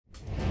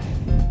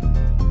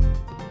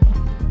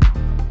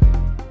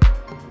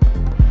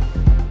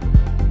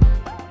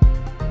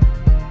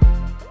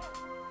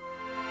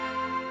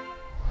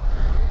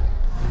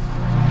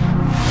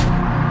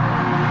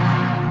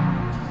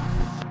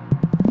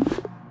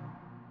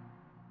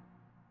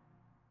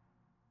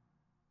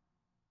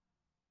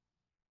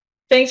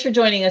Thanks for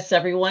joining us,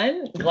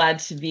 everyone. Glad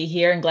to be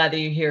here and glad that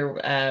you're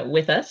here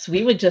with us.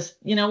 We would just,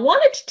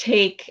 wanted to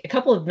take a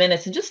couple of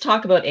minutes and just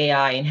talk about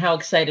AI and how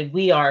excited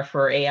we are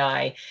for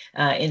AI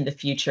in the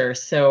future.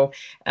 So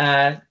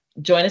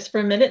join us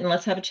for a minute and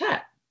let's have a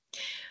chat.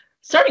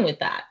 Starting with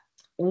that,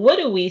 what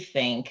do we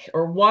think,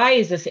 or why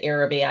is this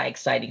era of AI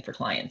exciting for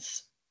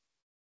clients?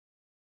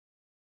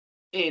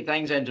 Hey,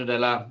 thanks,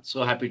 Antonella.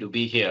 So happy to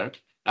be here.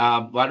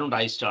 Why don't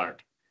I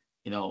start?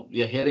 We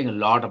are hearing a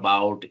lot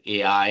about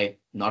AI,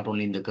 not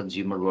only in the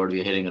consumer world,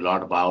 we're hearing a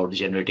lot about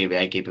generative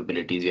AI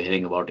capabilities. We're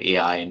hearing about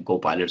AI and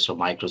Copilots from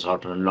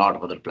Microsoft and a lot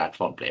of other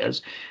platform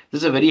players.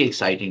 This is a very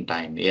exciting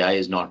time. AI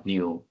is not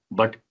new,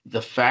 but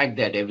the fact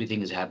that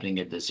everything is happening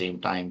at the same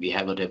time, we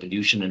have a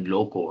revolution in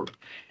low code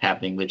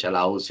happening, which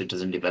allows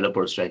citizen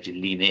developers to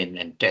actually lean in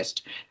and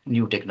test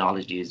new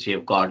technologies. We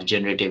have got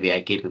generative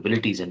AI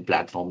capabilities and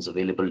platforms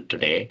available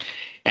today.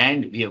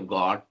 And we have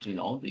got,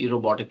 the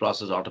robotic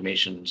process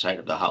automation side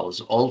of the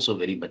house, also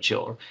very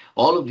mature.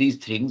 All of these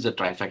things, the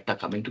trifecta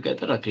coming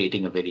together, are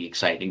creating a very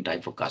exciting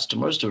time for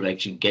customers to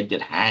actually get their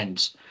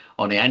hands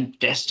on it and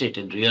test it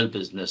in real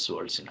business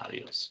world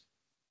scenarios.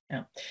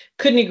 Yeah,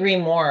 couldn't agree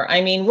more.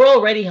 I mean, we're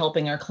already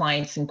helping our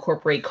clients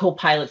incorporate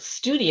Copilot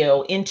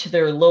Studio into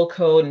their low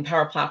code and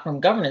Power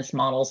Platform governance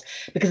models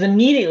because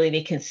immediately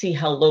they can see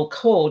how low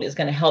code is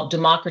going to help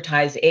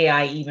democratize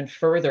AI even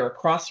further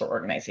across their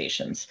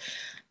organizations.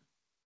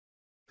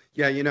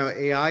 Yeah,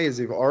 AI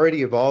is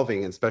already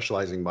evolving and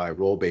specializing by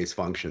role-based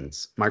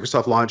functions.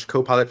 Microsoft launched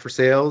Copilot for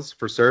sales,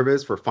 for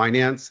service, for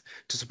finance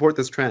to support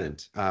this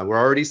trend. We're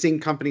already seeing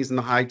companies in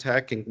the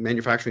high-tech and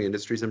manufacturing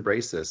industries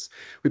embrace this.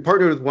 We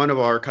partnered with one of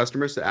our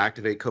customers to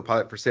activate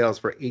Copilot for sales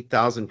for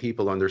 8,000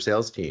 people on their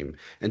sales team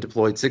and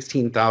deployed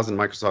 16,000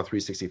 Microsoft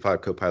 365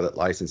 Copilot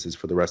licenses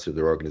for the rest of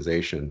their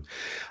organization.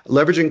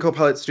 Leveraging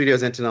Copilot Studio,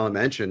 as Antonella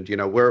mentioned,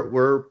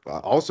 we're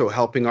also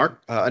helping our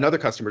another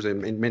customers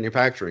in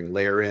manufacturing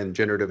layer in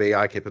generative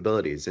AI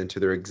capabilities into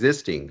their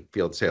existing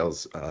field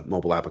sales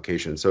mobile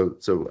applications. So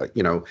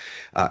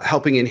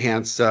helping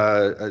enhance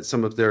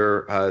some of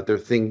their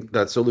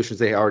the solutions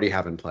they already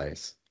have in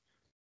place.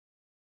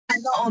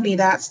 And not only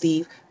that,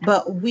 Steve,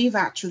 but we've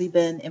actually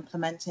been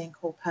implementing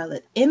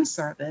Copilot in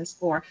service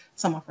for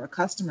some of our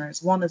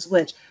customers, one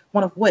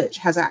of which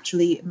has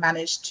actually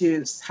managed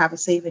to have a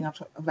saving of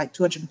like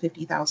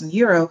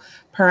 €250,000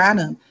 per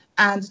annum.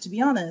 And to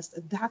be honest,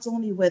 that's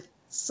only with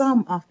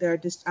some of their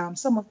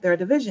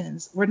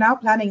divisions. We're now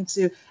planning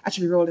to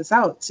actually roll this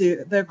out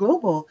to their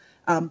global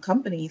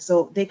company,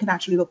 so they can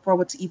actually look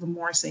forward to even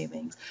more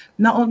savings.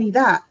 Not only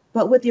that,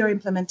 but with your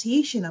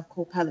implementation of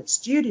Copilot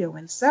Studio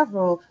in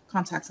several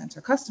contact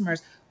center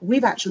customers,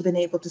 we've actually been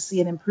able to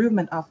see an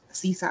improvement of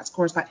CSAT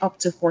scores by up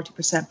to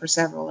 40% for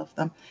several of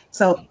them.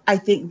 So I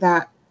think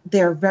that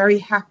they're very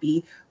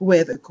happy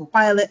with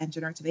Copilot and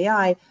generative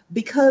AI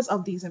because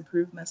of these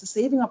improvements,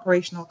 saving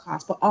operational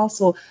costs, but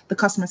also the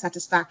customer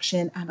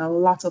satisfaction and a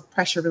lot of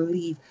pressure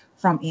relief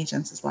from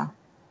agents as well.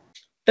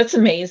 That's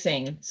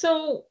amazing.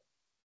 So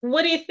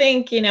what do you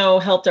think,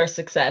 helped our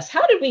success?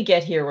 How did we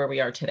get here where we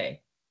are today?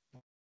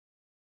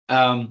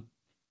 And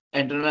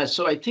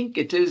so I think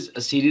it is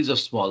a series of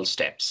small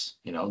steps.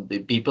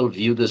 The people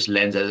view this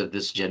lens as if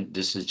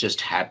this has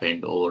just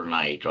happened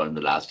overnight or in the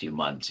last few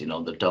months.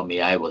 The term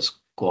AI was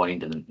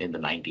coined in the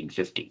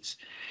 1950s.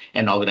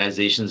 And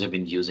organizations have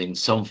been using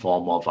some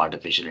form of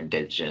artificial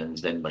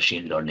intelligence and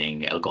machine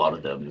learning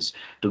algorithms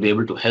to be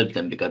able to help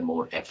them become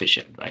more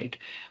efficient, right?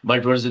 But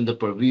it was in the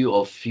purview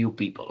of few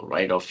people,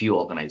 right, or few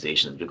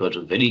organizations, because it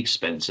was very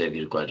expensive.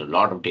 You required a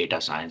lot of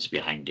data science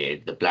behind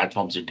it. The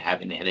platforms didn't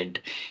have inherent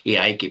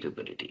AI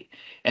capability.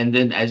 And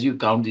then as you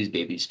count these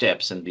baby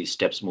steps and these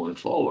steps moving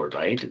forward,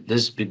 right,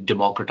 this big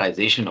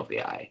democratization of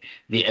AI,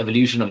 the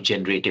evolution of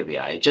generative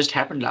AI, it just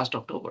happened last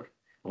October.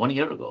 1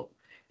 year ago,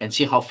 and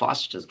see how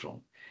fast it has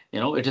grown.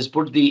 It has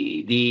put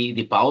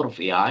the power of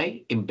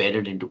AI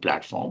embedded into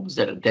platforms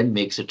that then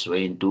makes its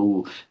way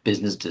into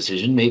business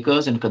decision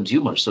makers and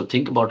consumers. So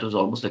think about it as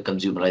almost a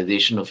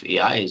consumerization of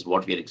AI is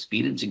what we are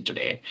experiencing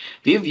today.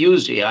 We've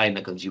used AI in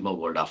the consumer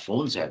world. Our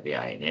phones have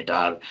AI in it.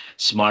 Our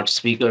smart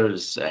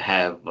speakers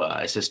have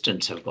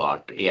assistants have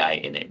got AI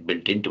in it,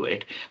 built into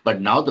it.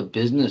 But now the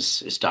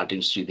business is starting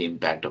to see the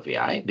impact of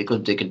AI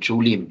because they can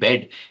truly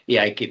embed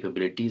AI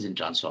capabilities in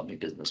transforming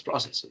business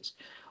processes.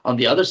 On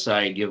the other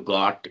side, you've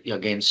got,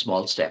 again,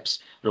 small steps.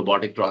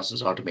 Robotic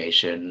process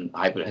automation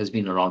has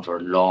been around for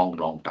a long,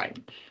 long time.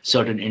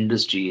 Certain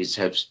industries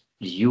have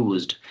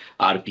used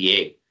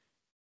RPA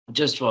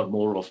just for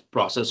more of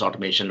process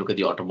automation. Look at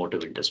the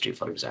automotive industry,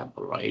 for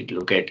example, right?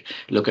 Look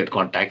at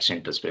contact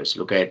center space.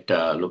 Look at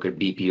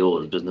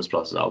BPOs, business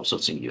process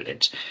outsourcing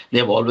units. They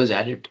have always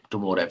added to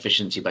more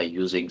efficiency by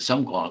using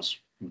some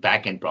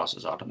back-end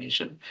process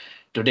automation.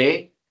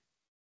 Today,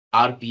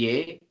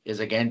 RPA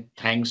is, again,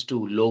 thanks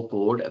to low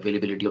code,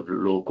 availability of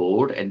low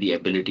code, and the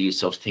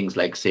abilities of things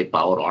like, say,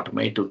 Power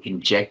Automate to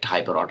inject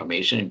hyper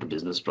automation into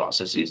business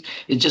processes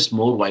is just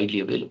more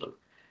widely available.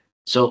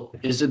 So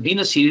it's been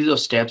a series of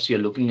steps. You're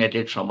looking at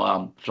it from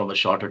a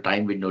shorter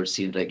time window. It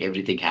seems like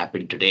everything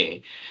happened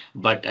today,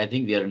 but I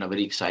think we are in a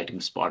very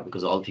exciting spot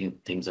because all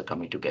things are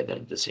coming together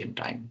at the same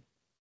time.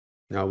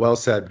 No, well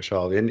said,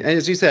 Vishal. And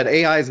as you said,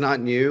 AI is not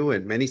new,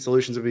 and many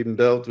solutions have been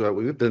built.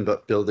 We've been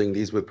building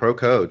these with Pro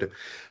Code.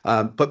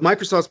 But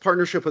Microsoft's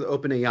partnership with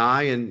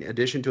OpenAI, in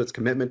addition to its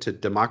commitment to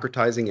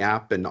democratizing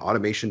app and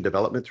automation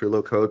development through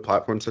low-code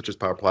platforms such as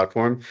Power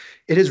Platform,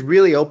 it has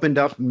really opened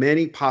up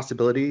many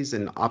possibilities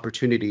and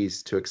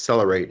opportunities to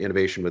accelerate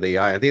innovation with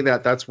AI. I think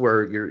that's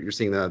where you're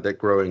seeing that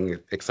growing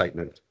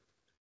excitement.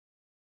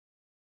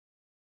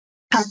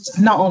 And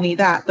not only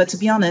that, but to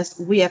be honest,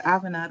 we at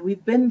Avanade,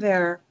 we've been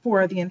there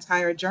for the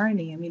entire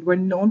journey. I mean, we're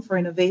known for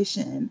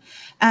innovation.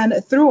 And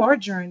through our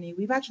journey,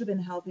 we've actually been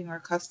helping our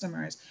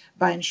customers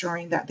by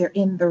ensuring that they're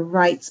in the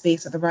right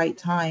space at the right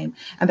time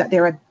and that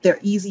they're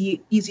is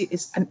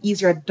an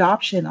easier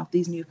adoption of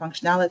these new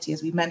functionality.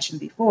 As we mentioned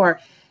before,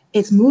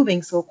 it's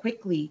moving so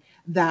quickly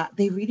that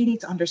they really need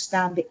to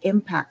understand the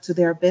impact to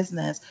their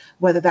business,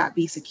 whether that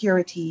be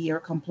security or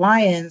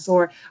compliance,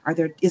 or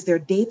is their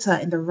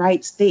data in the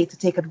right state to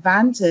take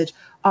advantage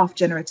of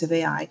generative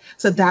AI.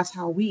 So that's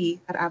how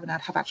we at Avanade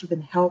have actually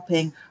been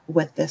helping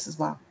with this as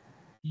well.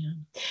 Yeah.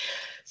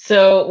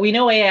 So we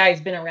know AI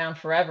has been around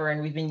forever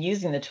and we've been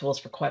using the tools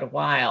for quite a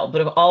while,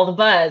 but all the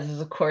buzz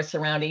is, of course,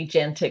 around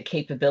agentic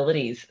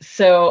capabilities.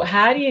 So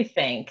how do you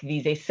think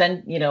these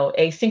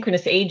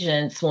asynchronous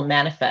agents will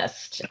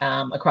manifest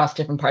across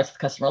different parts of the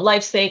customer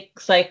life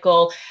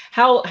cycle?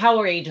 How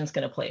are agents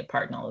going to play a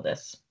part in all of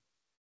this?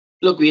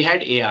 Look, we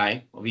have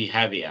AI,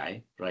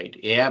 right?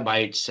 AI by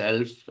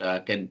itself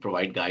can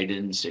provide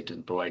guidance, it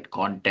can provide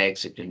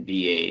context, it can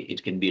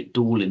be a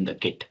tool in the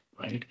kit.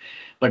 Right?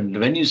 But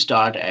when you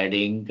start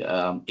adding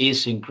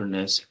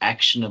asynchronous,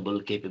 actionable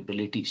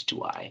capabilities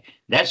to AI,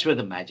 that's where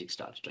the magic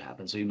starts to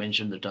happen. So you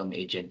mentioned the term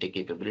agentic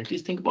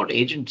capabilities. Think about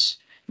agents.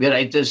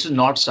 This is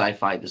not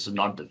sci-fi. This is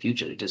not the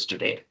future. It is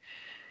today.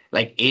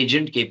 Like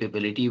agent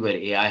capability where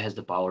AI has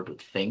the power to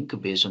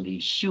think based on the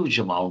huge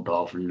amount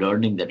of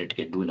learning that it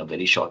can do in a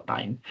very short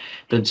time.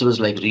 Principles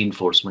like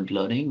reinforcement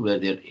learning, where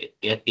the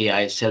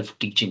AI is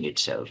self-teaching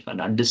itself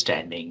and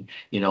understanding,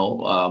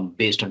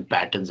 based on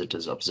patterns it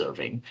is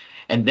observing.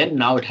 And then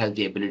now it has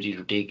the ability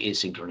to take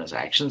asynchronous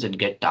actions and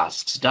get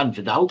tasks done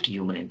without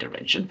human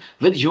intervention,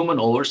 with human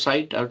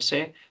oversight, I would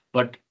say,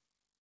 but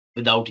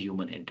without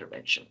human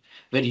intervention,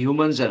 where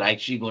humans are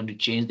actually going to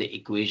change the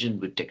equation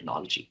with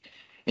technology.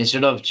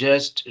 Instead of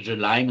just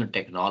relying on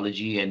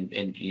technology and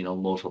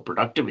more for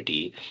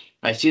productivity,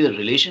 I see the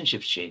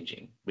relationships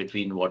changing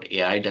between what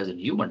AI does and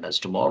human does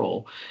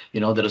tomorrow.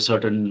 There are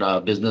certain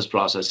business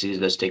processes.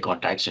 Let's take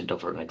contact center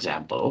for an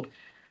example,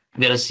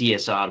 where a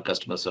CSR,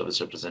 customer service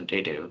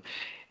representative,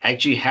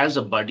 actually has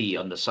a buddy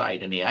on the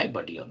side, an AI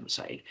buddy on the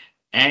side.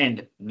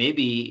 And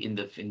maybe in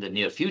the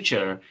near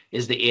future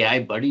is the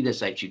AI buddy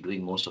that's actually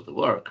doing most of the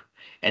work,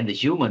 and the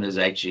human is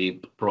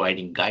actually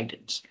providing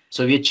guidance.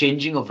 So we are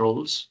changing of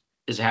roles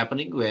is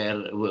happening where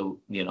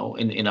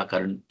in our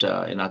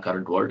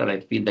current world, and I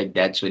feel like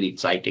that's very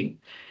exciting.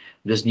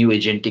 This new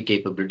agentic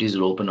capabilities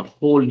will open a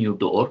whole new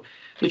door,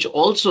 which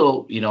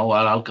also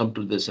I'll come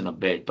to this in a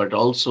bit, but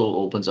also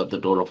opens up the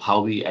door of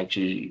how we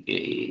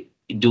actually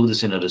do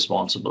this in a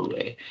responsible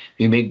way.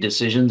 We make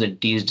decisions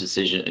and tease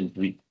decisions,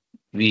 and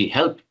we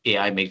help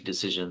AI make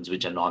decisions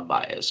which are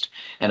non-biased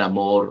and are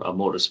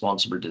more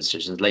responsible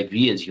decisions, like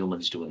we as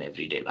humans do in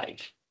everyday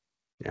life.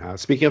 Yeah,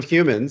 speaking of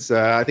humans,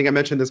 I think I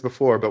mentioned this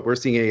before, but we're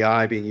seeing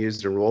AI being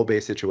used in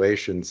role-based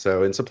situations.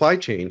 So in supply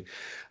chain,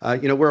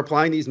 we're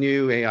applying these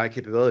new AI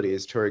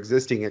capabilities to our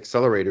existing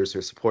accelerators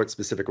to support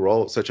specific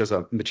roles, such as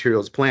a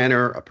materials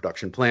planner, a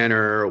production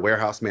planner, a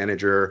warehouse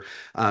manager.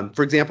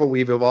 For example,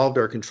 we've evolved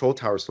our control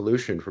tower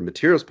solution for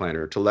materials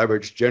planner to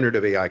leverage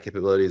generative AI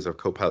capabilities of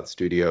Copilot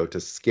Studio to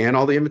scan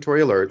all the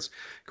inventory alerts,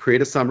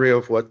 create a summary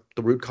of what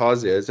the root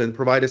cause is, and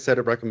provide a set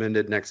of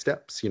recommended next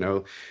steps.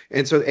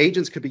 And so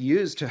agents could be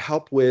used to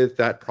help with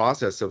that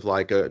process of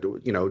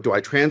do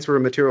I transfer a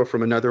material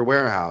from another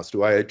warehouse?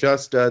 Do I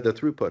adjust the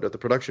throughput of the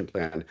production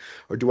plan?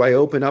 Or do I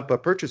open up a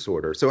purchase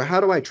order? So how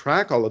do I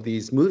track all of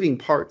these moving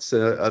parts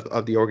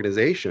of the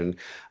organization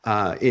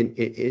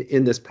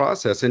in this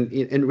process?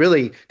 And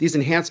really, these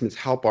enhancements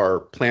help our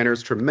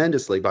planners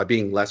tremendously by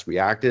being less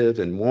reactive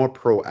and more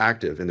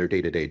proactive in their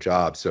day-to-day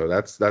jobs. So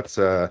that's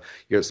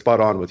you're spot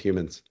on with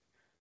humans.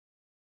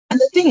 And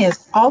the thing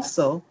is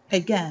also,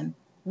 again,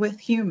 with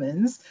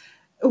humans,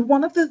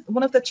 one of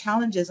the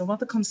challenges and one of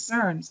the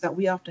concerns that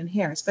we often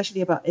hear,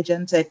 especially about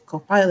agentic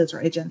copilots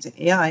or agentic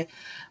AI,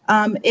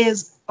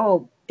 is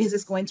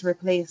this going to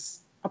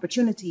replace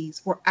opportunities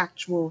for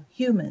actual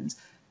humans?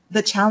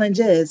 The challenge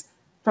is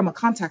from a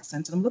contact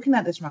center, I'm looking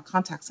at this from a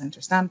contact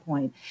center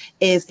standpoint,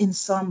 is in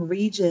some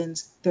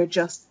regions, there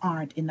just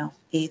aren't enough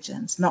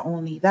agents. Not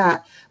only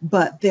that,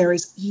 but there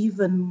is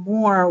even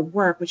more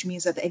work, which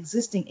means that the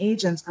existing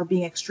agents are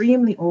being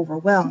extremely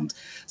overwhelmed.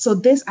 So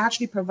this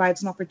actually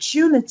provides an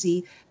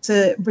opportunity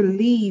to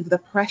relieve the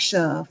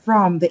pressure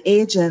from the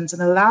agents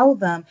and allow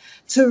them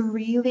to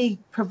really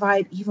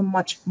provide even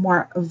much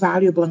more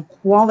valuable and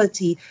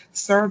quality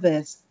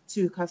service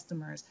to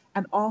customers,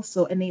 and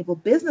also enable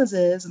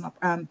businesses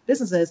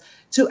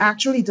to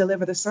actually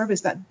deliver the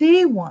service that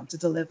they want to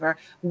deliver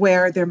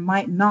where there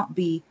might not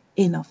be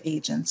enough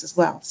agents as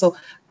well. So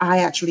I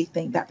actually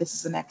think that this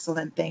is an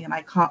excellent thing, and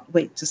I can't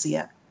wait to see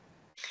it.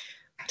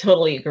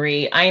 Totally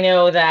agree. I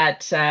know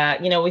that,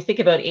 we think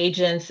about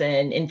agents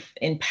and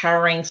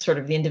empowering sort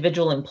of the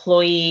individual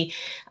employee.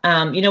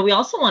 We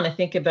also want to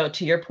think about,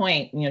 to your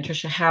point,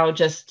 Tricia, how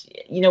just,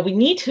 we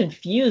need to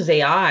infuse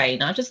AI,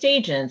 not just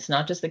agents,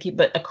 not just the key,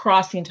 but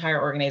across the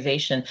entire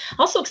organization.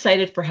 Also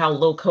excited for how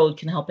low code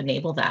can help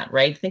enable that,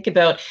 right? Think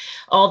about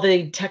all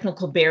the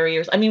technical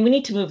barriers. I mean, we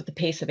need to move at the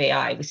pace of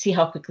AI. We see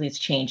how quickly it's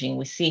changing.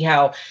 We see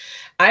how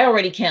I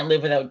already can't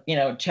live without,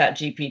 Chat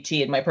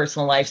GPT in my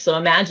personal life. So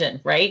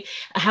imagine, right?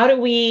 How do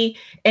we,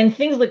 and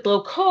things like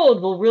low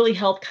code will really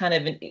help kind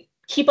of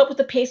keep up with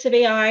the pace of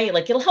AI.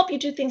 Like, it'll help you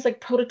do things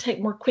like prototype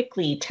more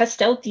quickly,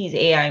 test out these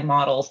AI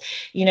models.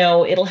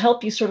 It'll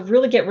help you sort of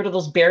really get rid of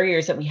those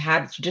barriers that we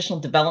had with traditional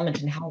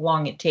development and how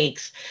long it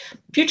takes.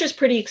 Future's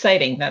pretty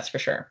exciting, that's for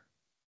sure.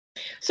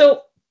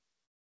 So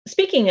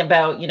speaking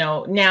about,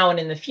 now and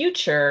in the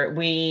future,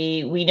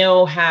 we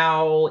know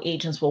how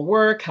agents will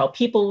work, how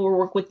people will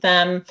work with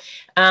them.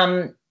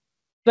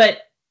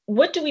 But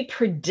what do we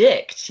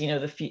predict,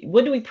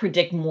 what do we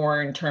predict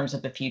more in terms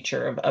of the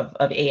future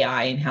of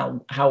AI and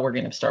how we're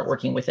going to start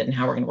working with it and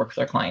how we're going to work with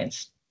our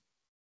clients?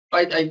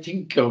 I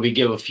think we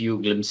gave a few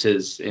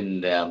glimpses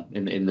in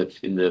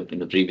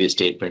the previous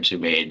statements we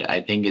made.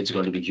 I think it's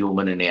going to be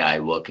human and AI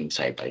working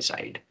side by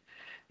side.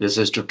 This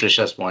is, to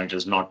Tricia's point,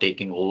 is not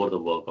taking over the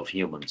work of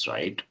humans,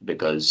 right?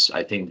 Because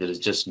I think there is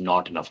just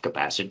not enough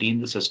capacity in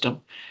the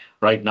system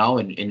right now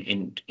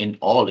in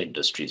all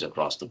industries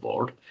across the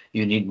board.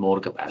 You need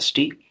more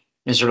capacity.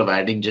 Instead of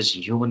adding just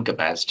human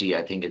capacity,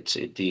 I think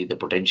the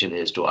potential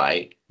is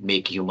to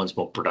make humans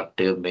more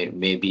productive,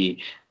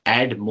 maybe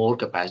add more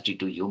capacity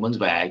to humans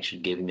by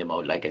actually giving them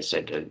out, like I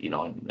said,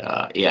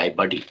 AI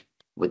buddy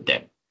with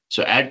them.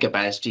 So add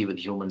capacity with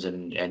humans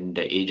and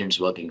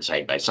agents working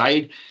side by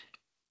side.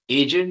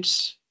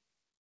 Agents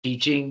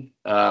teaching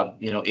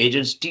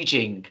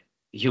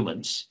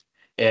humans,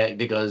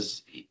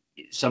 because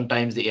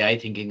sometimes the AI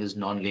thinking is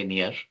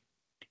non-linear,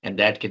 and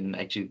that can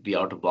actually be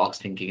out of box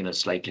thinking in a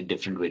slightly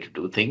different way to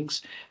do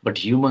things. But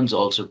humans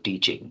also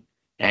teaching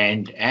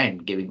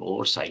and giving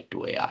oversight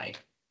to AI.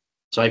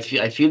 So I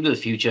feel the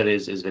future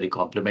is very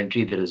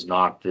complementary. There is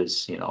not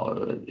this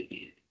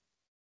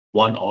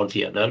one or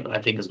the other.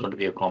 I think it's going to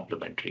be a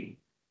complementary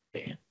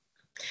thing.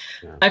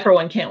 Yeah. I, for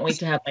one, can't wait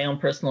to have my own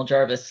personal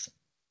Jarvis.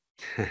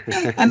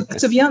 And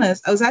to be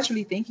honest, I was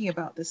actually thinking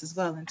about this as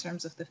well in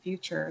terms of the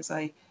future as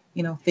I,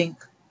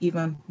 think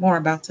even more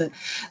about it.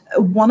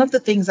 One of the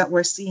things that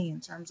we're seeing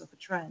in terms of a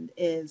trend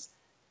is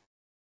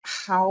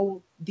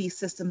how these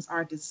systems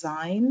are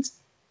designed.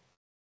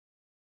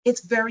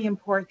 It's very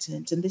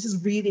important, and this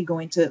is really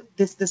going to,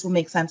 this will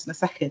make sense in a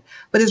second,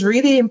 but it's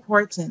really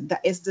important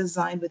that it's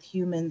designed with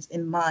humans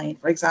in mind.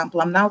 For example,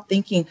 I'm now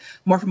thinking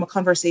more from a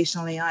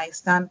conversational AI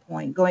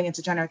standpoint, going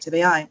into generative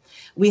AI.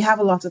 We have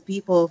a lot of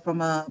people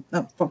from our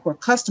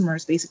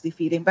customers basically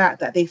feeding back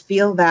that they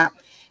feel that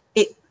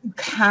it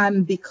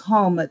can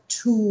become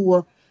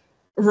too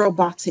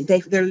robotic.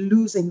 They're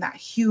losing that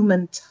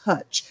human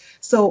touch.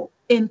 So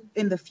in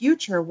the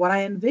future, what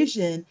I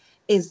envision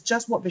is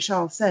just what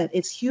Vishal said.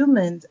 It's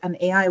humans and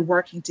AI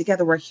working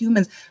together, where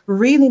humans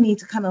really need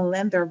to kind of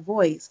lend their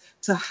voice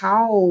to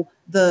how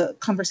the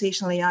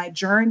conversational AI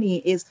journey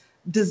is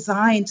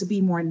designed to be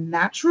more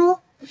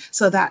natural,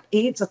 so that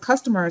the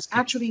customers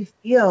actually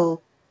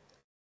feel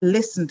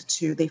listened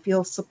to, they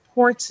feel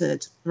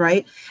supported,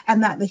 right?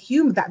 And that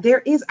that there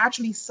is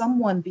actually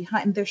someone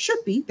behind,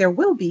 there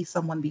will be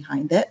someone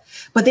behind it,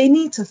 but they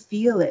need to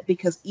feel it,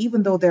 because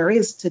even though there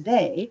is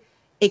today,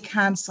 it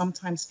can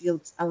sometimes feel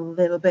a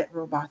little bit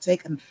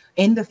robotic. And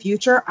in the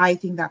future, I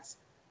think that's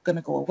going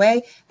to go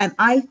away. And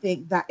I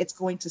think that it's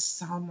going to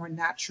sound more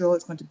natural.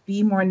 It's going to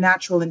be more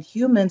natural, and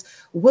humans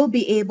will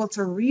be able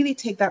to really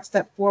take that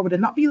step forward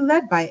and not be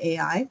led by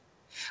AI,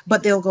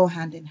 but they'll go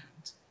hand in hand.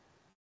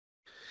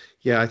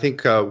 Yeah, I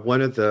think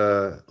one of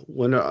the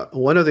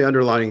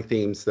underlying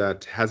themes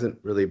that hasn't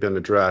really been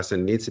addressed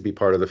and needs to be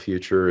part of the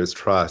future is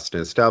trust,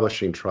 and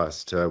establishing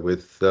trust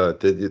with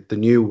the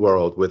new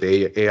world with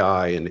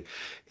AI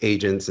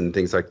agents and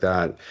things like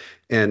that.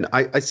 And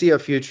I see a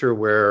future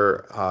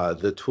where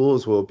the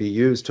tools will be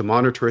used to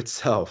monitor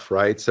itself,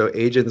 right? So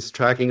agents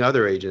tracking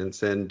other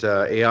agents, and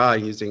AI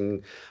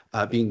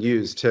being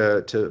used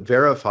to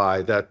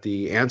verify that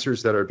the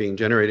answers that are being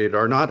generated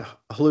are not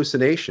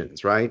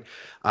hallucinations, right?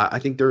 I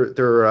think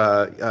there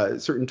are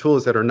certain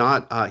tools that are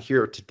not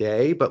here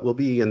today, but will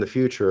be in the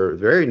future,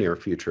 very near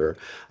future,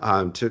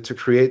 to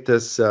create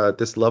this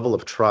level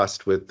of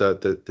trust with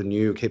the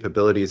new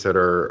capabilities that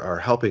are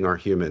helping our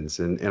humans,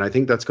 and I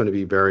think that's going to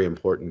be very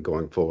important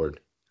going forward.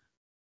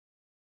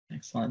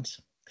 Excellent.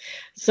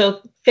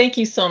 So thank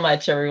you so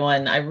much,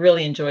 everyone. I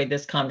really enjoyed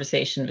this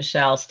conversation.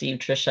 Vishal, Steve,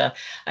 Tricia,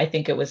 I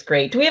think it was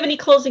great. Do we have any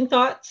closing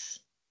thoughts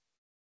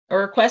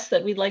or requests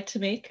that we'd like to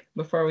make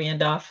before we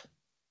end off?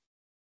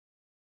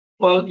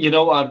 Well, you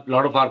know, a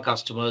lot of our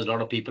customers, a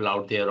lot of people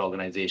out there,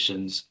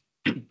 organizations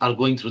are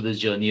going through this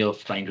journey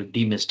of trying to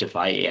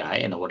demystify AI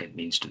and what it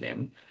means to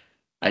them.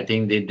 I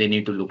think they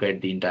need to look at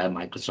the entire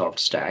Microsoft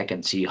stack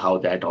and see how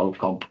that all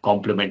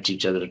complements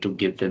each other to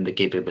give them the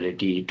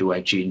capability to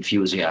actually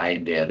infuse AI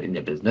in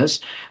their business,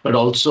 but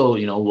also,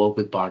 you know, work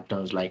with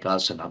partners like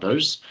us and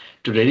others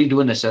to really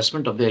do an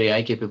assessment of their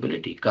AI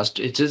capability. Because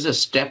it is a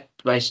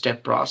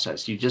step-by-step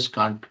process. You just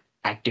can't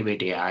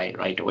activate AI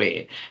right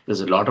away.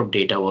 There's a lot of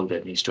data work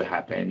that needs to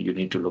happen. You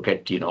need to look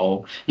at, you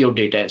know, your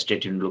data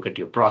estate, you look at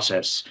your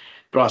processes.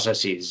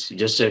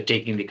 Just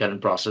taking the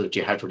current process that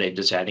you have today,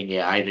 just adding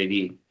AI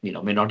really, you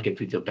know, may not give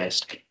you the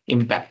best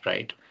impact,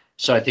 right?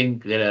 So I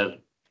think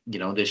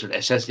they should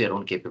assess their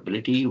own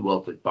capability,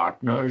 work with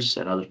partners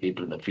and other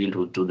people in the field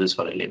who do this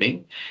for a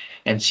living,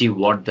 and see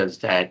what does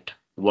the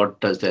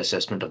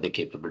assessment of the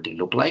capability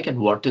look like, and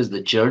what is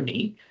the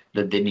journey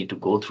that they need to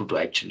go through to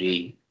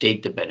actually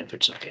take the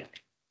benefits of it.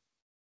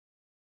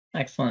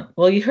 Excellent.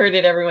 Well, you heard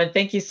it, everyone.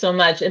 Thank you so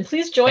much. And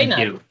please join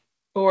us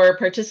for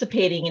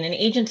participating in an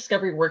agent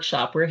discovery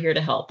workshop. We're here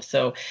to help.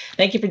 So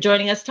thank you for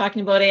joining us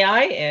talking about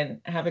AI,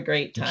 and have a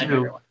great time,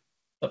 everyone.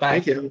 Bye-bye.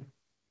 Thank you.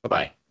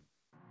 Bye-bye.